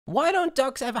Why don't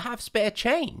ducks ever have spare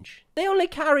change? They only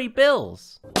carry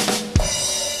bills.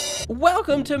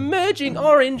 Welcome to merging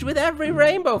orange with every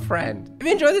rainbow friend. If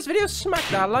you enjoyed this video, smack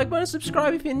that like button and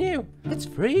subscribe if you're new. It's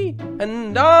free.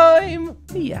 And I'm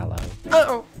yellow.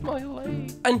 Uh-oh, my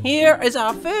leg. And here is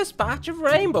our first batch of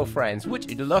rainbow friends, which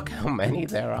look how many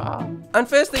there are. And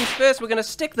first things first, we're gonna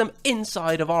stick them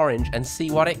inside of orange and see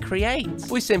what it creates.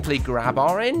 We simply grab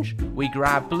orange, we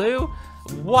grab blue.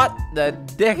 What the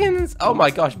dickens? Oh my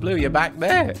gosh, Blue, you're back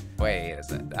there. Wait a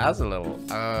second, that's a little,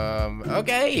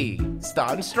 okay.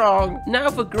 Starting strong. Now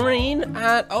for green,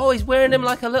 and oh, he's wearing him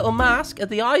like a little mask, and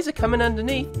the eyes are coming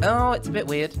underneath. Oh, it's a bit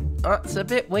weird. That's a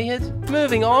bit weird.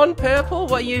 Moving on, purple,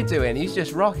 what are you doing? He's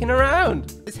just rocking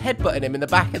around. It's headbutting him in the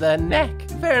back of the neck.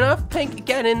 Fair enough, pink,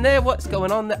 get in there. What's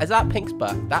going on there? Is that Pink's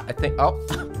butt? That, I think,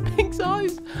 oh. Pink's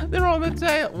eyes, they're on the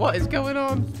tail. What is going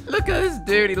on? Look at this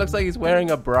dude. He looks like he's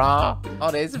wearing a bra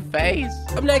on his face.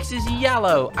 Up next is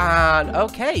yellow. And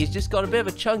okay, he's just got a bit of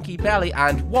a chunky belly.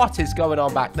 And what is going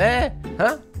on back there?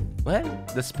 Huh? Well,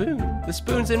 the spoon. The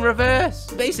spoon's in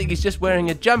reverse. Basically, he's just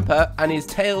wearing a jumper and his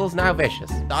tail's now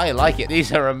vicious. I like it.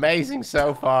 These are amazing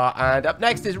so far. And up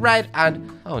next is red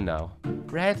and... oh no.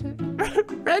 Red?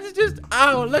 Red is just...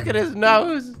 oh, look at his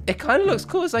nose. It kind of looks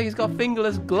cool. It's like he's got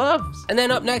fingerless gloves. And then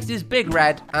up next is big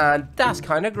red and that's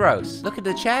kind of gross. Look at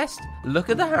the chest. Look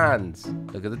at the hands.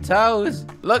 Look at the toes.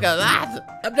 Look at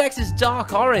that. Up next is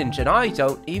dark orange and I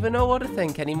don't even know what to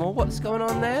think anymore. What's going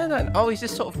on there then? Oh, he's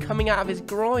just sort of coming out of his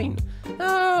groin.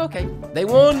 Oh, okay. They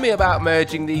warned me about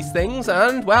merging these things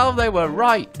and, well, they were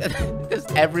right. Because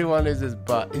everyone is his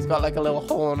butt. He's got like a little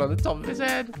horn on the top of his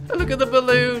head. Look at the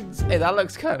balloons. Hey, that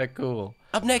looks kind of cool.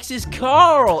 Up next is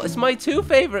coral. It's my two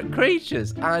favorite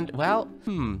creatures. And, well,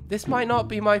 this might not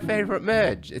be my favorite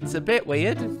merge. It's a bit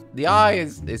weird. The eye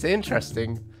is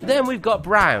interesting. Then we've got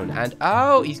brown. And,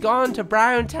 oh, he's gone to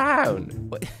Brown Town.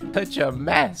 Such a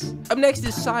mess. Up next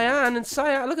is cyan. And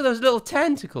cyan, look at those little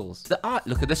tentacles. The eye,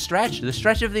 look at the stretch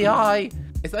of the eye.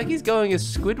 It's like he's going as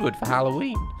Squidward for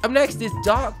Halloween. Up next is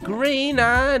dark green.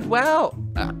 And, well,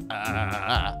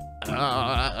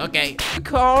 okay.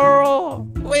 Coral.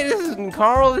 Wait, this isn't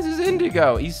coral. This is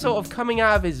indigo. He's sort of coming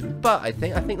out of his butt, I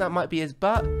think. I think that might be his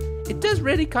butt. It does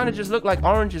really kind of just look like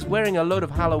Orange is wearing a load of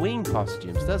Halloween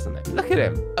costumes, doesn't it? Look at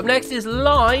him. Up next is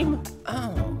lime.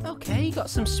 Oh, okay. You got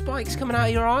some spikes coming out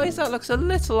of your eyes. That looks a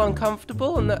little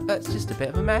uncomfortable, and that's just a bit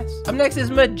of a mess. Up next is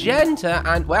magenta,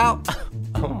 and, well...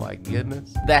 oh my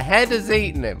goodness. The head has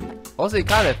eaten him. Also,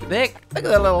 kind of thick. Look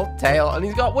at the little tail, and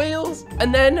he's got wheels.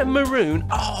 And then maroon.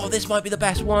 Oh, this might be the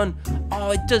best one.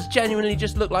 Oh, it does genuinely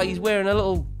just look like he's wearing a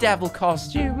little devil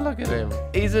costume. Look at him.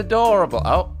 He's adorable.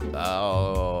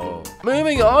 Oh.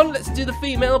 Moving on, let's do the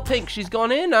female pink. She's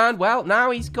gone in, and, well,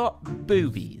 now he's got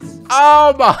boobies.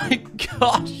 Oh my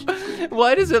gosh.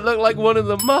 Why does it look like one of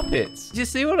the Muppets? Do you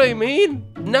see what I mean?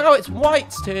 Now it's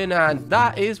white's turn, and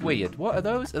that is weird. What are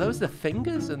those? Are those the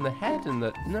fingers and the head and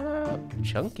the... no,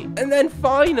 chunky. And then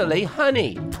finally,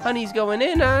 Honey. Honey's going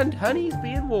in, and Honey's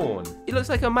being worn. He looks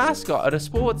like a mascot at a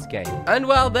sports game. And,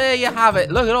 well, there you have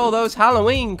it. Look at all those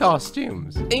Halloween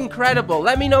costumes. Incredible.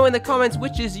 Let me know in the comments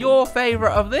which is your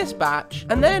favorite of this batch.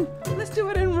 And then, let's do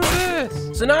it in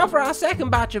reverse. So now for our second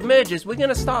batch of merges, we're going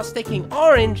to start sticking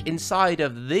orange inside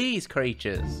of these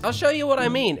creatures. I'll show you what I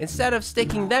mean. Instead of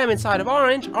sticking them inside of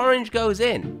orange, orange goes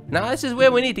in. Now this is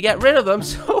where we need to get rid of them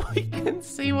so we can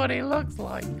see what he looks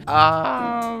like.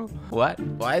 What?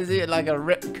 Why is he like a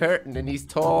ripped curtain and he's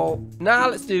tall? Now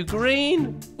let's do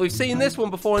green. We've seen this one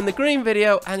before in the green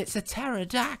video, and it's a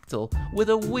pterodactyl with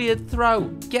a weird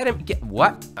throat. Get him,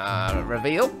 what?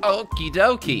 Reveal. Okie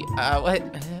dokie. Wait.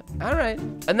 All right.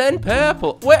 And then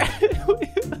purple. Where?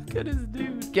 Look at this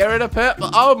dude. Get rid of purple.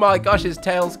 Oh my gosh, his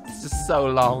tail's just so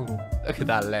long. Look at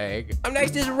that leg. Up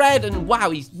next is red, and wow,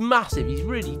 he's massive. He's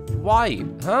really wide.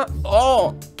 Huh?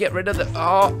 Oh, get rid of the...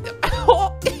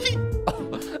 oh.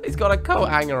 He's got a coat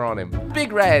hanger on him.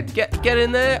 Big red, get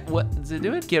in there. What is it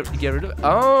doing? Get rid of it.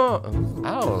 Oh,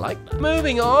 I don't like that.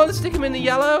 Moving on, stick him in the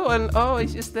yellow, and oh,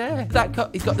 he's just there.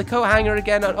 He's got the coat hanger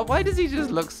again. Oh, why does he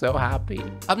just look so happy?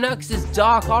 Up next is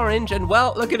dark orange, and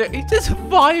well, look at it. He's just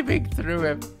vibing through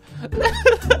him.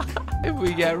 If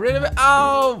we get rid of it,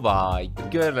 oh my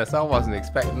goodness, I wasn't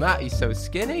expecting that. He's so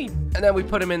skinny. And then we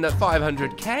put him in the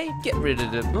 500k. Get rid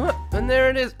of him. And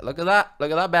there it is. Look at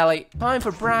that belly. Time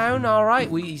for brown. All right,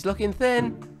 he's looking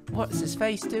thin. What's his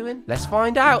face doing? Let's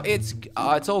find out. It's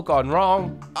all gone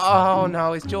wrong. Oh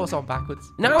no, his jaw's on backwards.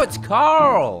 Now it's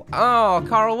Carl. Oh,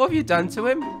 Carl, what have you done to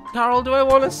him? Carl, do I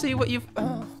want to see what you've...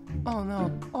 oh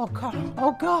no. Oh, God.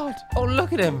 Oh, God. Oh,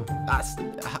 look at him.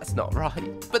 That's not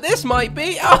right. But this might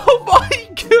be. Oh, my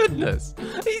goodness.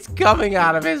 He's coming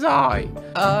out of his eye.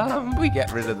 We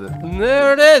get rid of them.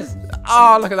 There it is.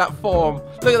 Oh, look at that form.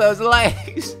 Look at those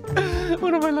legs.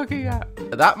 What am I looking at?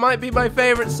 That might be my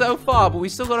favorite so far, but we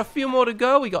still got a few more to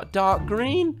go. We got dark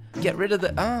green. Get rid of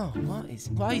the... Oh,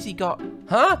 why has he got...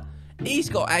 Huh? He's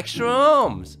got extra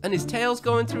arms, and his tail's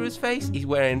going through his face. He's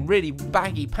wearing really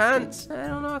baggy pants. I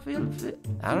don't know how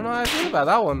I feel about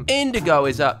that one. Indigo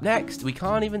is up next. We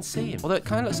can't even see him. Although it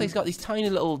kind of looks like he's got these tiny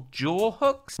little jaw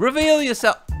hooks. Reveal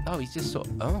yourself. Oh, he's just sort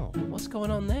of... Oh, what's going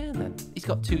on there then? He's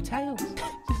got two tails.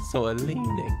 Just sort of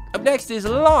leaning. Up next is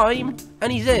Lime,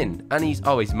 and he's in. And he's...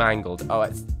 Oh, he's mangled. Oh,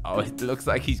 it looks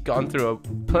like he's gone through a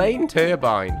plane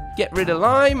turbine. Get rid of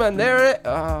Lime, and there it...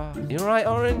 Oh, you alright,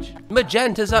 Orange?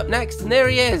 Magenta's up next, and there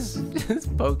he is.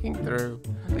 Just poking through.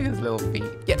 Look at his little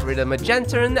feet. Get rid of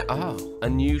Magenta and oh,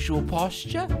 unusual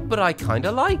posture, but I kind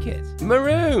of like it.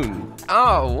 Maroon.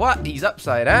 Oh, what? He's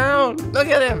upside down. Look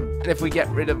at him. And if we get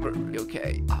rid of...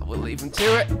 Okay, we'll leave him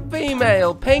to it.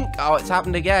 Female Pink. Oh, it's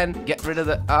happened again. Get rid of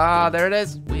the... there it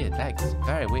is. Weird legs.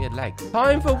 Very weird legs.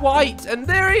 Time for White. And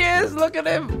there he is. Look at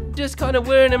him. Just kind of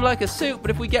wearing him like a suit. But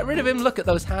if we get rid of him, look at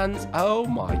those hands. Oh,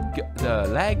 my God. The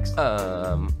legs.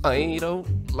 I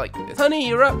don't like this. Honey,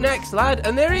 you're up next, lad.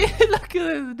 And there he is. Look at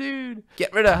this dude.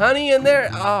 Get rid of Honey and there.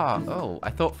 Oh,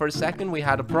 I thought for a second we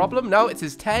had a problem. No, it's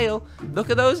his tail. Look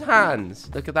at those hands.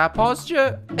 Look at that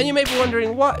posture. And you may be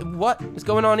wondering, what is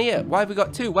going on here? Why have we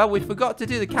got two? Well, we forgot to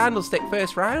do the candlestick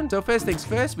first round. So first things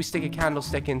first, we stick a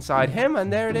candlestick inside him.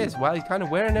 And there it is. Well, he's kind of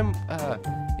wearing him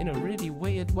in a really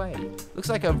weird way. Looks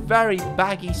like a very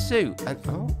baggy suit. And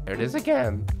oh, there it is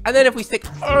again. And then if we stick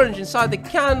Orange inside the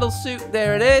candle suit,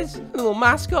 there it is. A little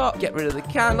mascot. Get rid of the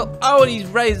candle. Oh, and he's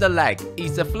raised a leg.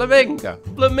 He's a flamingo.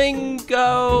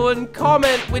 Flamingo, and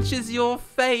comment which is your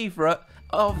favorite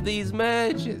of these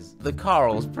merges. The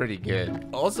coral's pretty good.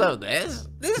 Also this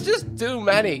is just too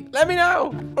many. Let me know.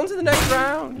 On to the next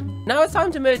round. Now it's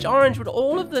time to merge Orange with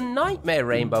all of the Nightmare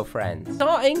Rainbow friends.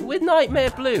 Starting with Nightmare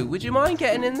Blue. Would you mind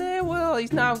getting in there? Well,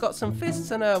 he's now got some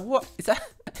fists and a... What is that?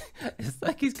 It's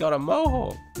like he's got a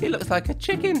mohawk. He looks like a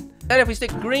chicken. Then if we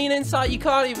stick Green inside, you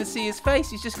can't even see his face.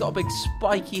 He's just got a big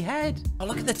spiky head. Oh,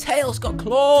 look at the tail. It's got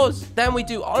claws. Then we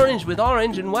do Orange with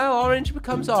Orange, and well, Orange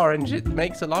becomes Orange. It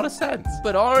makes a lot of sense.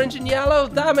 But Orange and Yellow,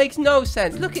 that makes no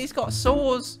sense. Look, he's got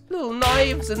saws, little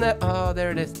knives, and there... Oh,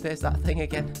 there it is. There's that thing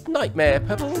again. Nightmare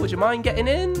Purple, would you mind getting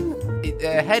in?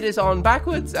 Head is on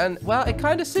backwards, and well, it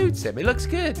kind of suits him. It looks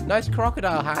good. Nice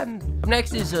crocodile hand. Up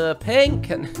next is Pink,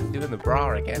 and doing the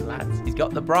bra again, lads. He's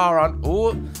got the bra on.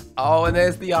 Oh, and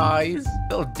there's the eyes.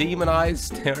 Little demon eyes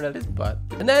staring at his butt.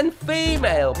 And then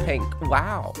Female Pink.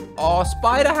 Wow. Oh,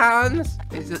 spider hands.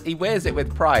 He wears it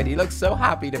with pride. He looks so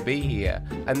happy to be here.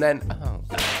 And then,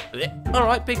 all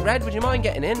right, Big Red, would you mind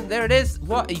getting in? There it is.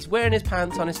 What? He's wearing his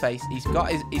pants on his face.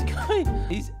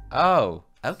 Oh.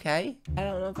 Okay, I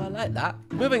don't know if I like that.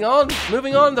 Moving on,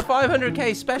 the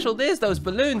 500k special. There's those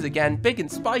balloons again, big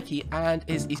and spiky, and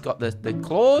he's got the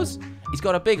claws. He's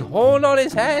got a big horn on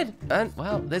his head, and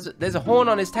well, there's a horn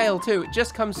on his tail too. It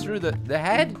just comes through the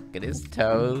head. Look at his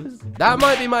toes. That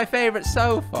might be my favorite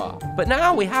so far. But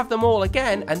now we have them all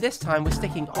again, and this time we're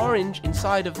sticking Orange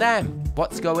inside of them.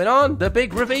 What's going on? The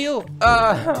big reveal.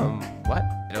 What?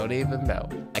 I don't even know.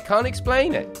 I can't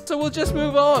explain it. So we'll just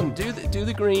move on. Do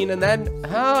the green and then,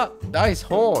 nice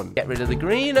horn. Get rid of the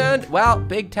green and, well,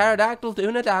 big pterodactyl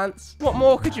doing a dance. What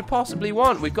more could you possibly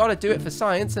want? We've got to do it for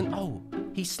science and, oh,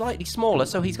 he's slightly smaller,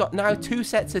 so he's got now 2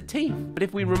 sets of teeth. But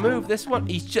if we remove this one,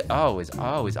 he's just...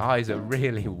 his eyes are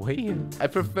really weird. I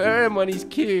prefer him when he's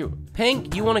cute.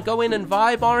 Pink, you want to go in and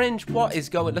vibe, Orange? What is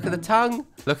going... Look at the tongue.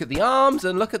 Look at the arms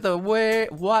and look at the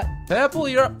what? Purple,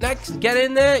 you're up next. Get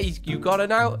in there. You got it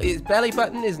now. His belly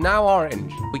button is now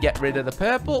orange. We get rid of the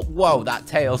purple. Whoa, that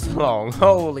tail's long.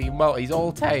 Holy moly, he's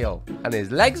all tail. And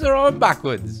his legs are on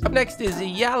backwards. Up next is a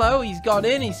yellow. He's gone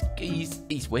in.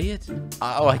 He's weird.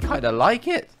 Oh, I kind of like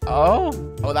it. Oh,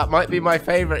 that might be my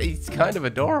favorite. He's kind of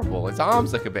adorable. His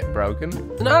arms look a bit broken.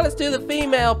 So now let's do the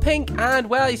Female Pink. And,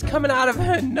 well, he's coming out of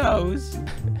her nose.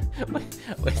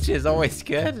 Which is always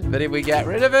good. But if we get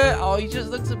rid of it, he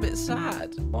just looks a bit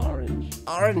sad. Orange.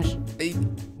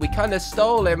 We kind of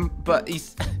stole him, but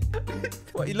he's...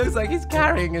 he looks like he's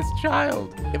carrying his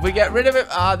child. If we get rid of him,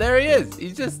 there he is.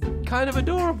 He's just kind of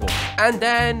adorable. And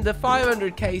then the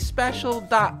 500k special,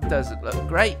 that doesn't look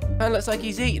great. And looks like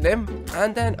he's eating him.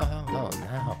 And then, oh no.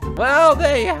 Well,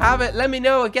 there you have it. Let me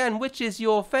know again, which is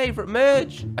your favorite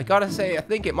merge? I gotta say, I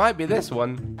think it might be this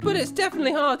one, but it's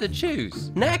definitely hard to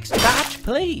choose. Next batch,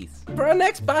 please. For our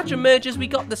next batch of merges, we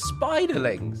got the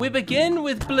spiderlings. We begin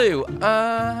with blue.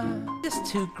 Just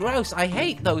too gross. I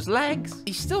hate those legs.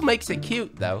 He still makes it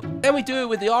cute, though. Then we do it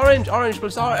with the orange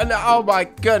plus orange, and oh my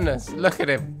goodness, look at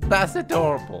him. That's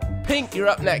adorable. Pink, you're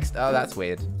up next. Oh, that's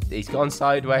weird. He's gone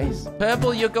sideways.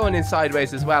 Purple, you're going in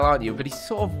sideways as well, aren't you? But he's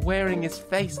sort of wearing his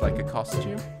face like a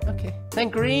costume. Okay. Then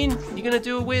green, you're gonna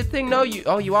do a weird thing? No,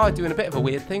 you are doing a bit of a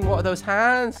weird thing. What are those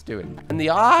hands doing? And the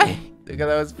eye? Look at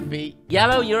those feet.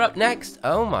 Yellow, you're up next.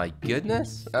 Oh my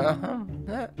goodness.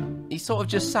 He sort of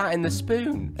just sat in the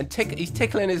spoon and he's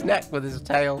tickling his neck with his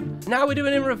tail. Now we're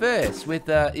doing it in reverse with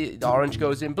the orange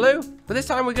goes in blue. But this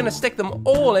time we're going to stick them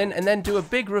all in and then do a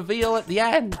big reveal at the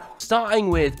end. Starting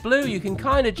with blue, you can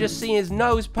kind of just see his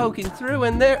nose poking through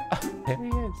and there he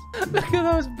is. Look at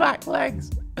those back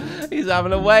legs. He's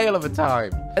having a whale of a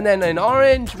time. And then in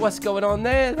orange, what's going on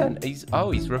there? Then he's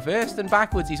reversed and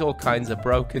backwards. He's all kinds of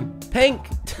broken. Pink,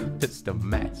 just a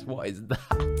mess. What is that?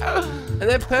 And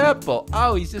then purple.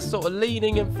 Oh, he's just sort of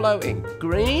leaning and floating.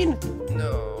 Green,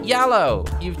 no. Yellow,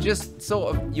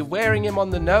 you're wearing him on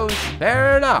the nose.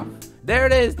 Fair enough. There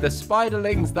it is, the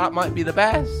spiderlings, that might be the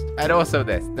best. And also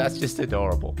this, that's just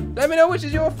adorable. Let me know which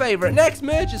is your favorite. Next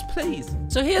merges, please.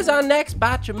 So here's our next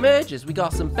batch of merges. We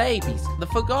got some babies, the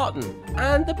forgotten,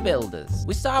 and the builders.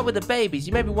 We start with the babies.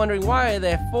 You may be wondering why are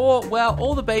there 4? Well,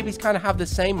 all the babies kind of have the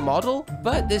same model,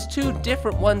 but there's 2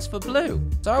 different ones for blue.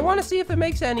 So I want to see if it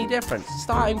makes any difference.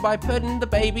 Starting by putting the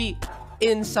baby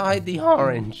inside the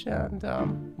orange,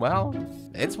 and well,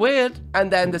 it's weird.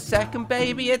 And then the second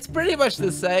baby, it's pretty much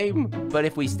the same, but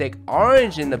if we stick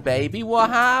orange in the baby,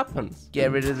 what happens?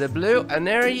 Get rid of the blue, and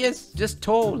there he is, just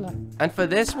taller. And for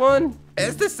this one,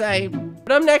 it's the same.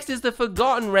 But up next is the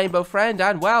forgotten rainbow friend,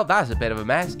 and well, that's a bit of a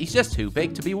mess. He's just too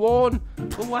big to be worn.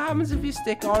 But what happens if you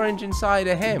stick orange inside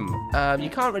of him? You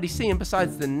can't really see him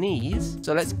besides the knees.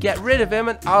 So let's get rid of him,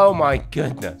 and oh my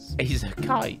goodness, he's a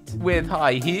kite with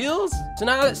high heels. So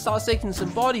now let's start sticking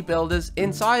some bodybuilders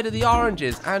inside of the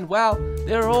oranges, and well,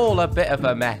 they're all a bit of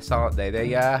a mess, aren't they?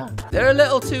 They're a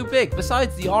little too big,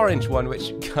 besides the orange one,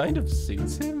 which kind of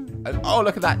suits him. And oh,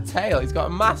 look at that tail. He's got a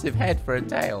massive head for a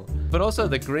tail. But also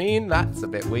the green, that's a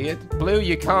bit weird. Blue,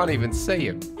 you can't even see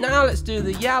him. Now let's do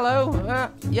the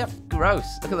yellow. Yep, gross.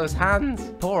 Look at those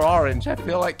hands. Poor orange. I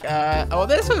feel like, oh,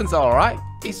 this one's all right.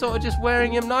 He's sort of just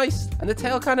wearing him nice. And the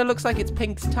tail kind of looks like it's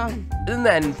Pink's tongue. And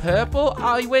then purple.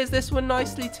 Oh, he wears this one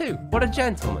nicely too. What a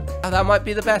gentleman. Oh, that might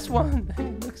be the best one.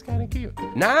 Looks kind of cute.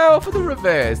 Now for the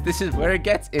reverse. This is where it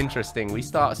gets interesting. We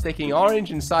start sticking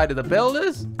orange inside of the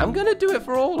builders. I'm going to do it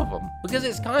for all of them, because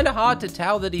it's kind of hard to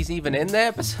tell that he's even in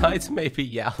there, besides maybe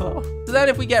yellow. So then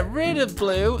if we get rid of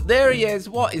blue, there he is.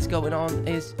 What is going on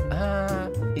is,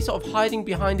 he's sort of hiding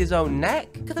behind his own neck.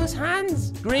 Look at those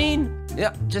hands. Green.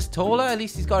 Yep, just taller. At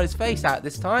least he's got his face out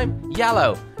this time.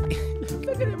 Yellow.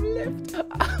 Look at him lift.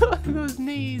 Those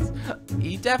knees.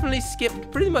 He definitely skipped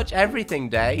pretty much everything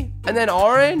day. And then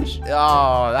orange.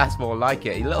 Oh, that's more like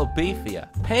it. A little beefier.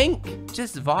 Pink,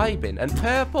 just vibing. And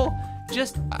purple,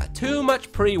 just too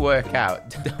much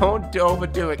pre-workout. Don't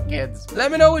overdo it, kids.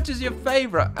 Let me know which is your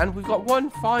favorite. And we've got one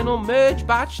final merge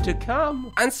batch to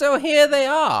come. And so here they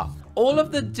are. All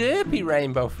of the derpy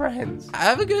rainbow friends. I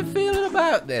have a good feeling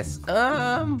about this.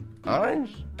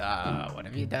 Orange? What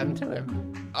have you done to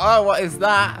him? Oh, what is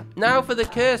that? Now for the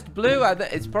cursed blue.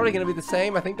 It's probably going to be the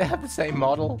same. I think they have the same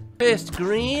model. Cursed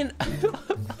green.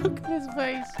 Look at his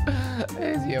face.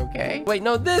 Is he okay? Wait,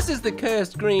 no, this is the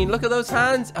cursed green. Look at those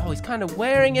hands. Oh, he's kind of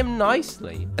wearing him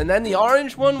nicely. And then the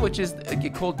orange one, which is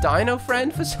called Dino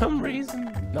Friend for some reason.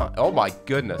 Not, oh my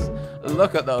goodness.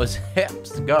 Look at those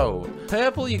hips go.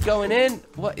 Purple, you're going in.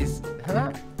 What is,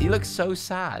 huh? He looks so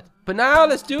sad. But now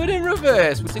let's do it in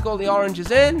reverse. We stick all the oranges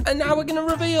in, and now we're gonna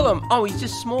reveal them. Oh, he's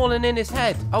just smalling in his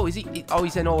head. Oh, is he? Oh,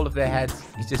 he's in all of their heads.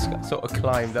 He's just sort of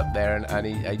climbed up there, and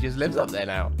he just lives up there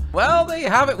now. Well, there you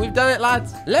have it. We've done it,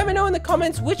 lads. Let me know in the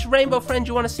comments which rainbow friend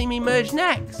you want to see me merge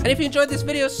next. And if you enjoyed this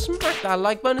video, smack that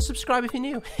like button and subscribe if you're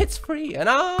new. It's free, and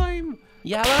I'm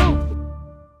yellow.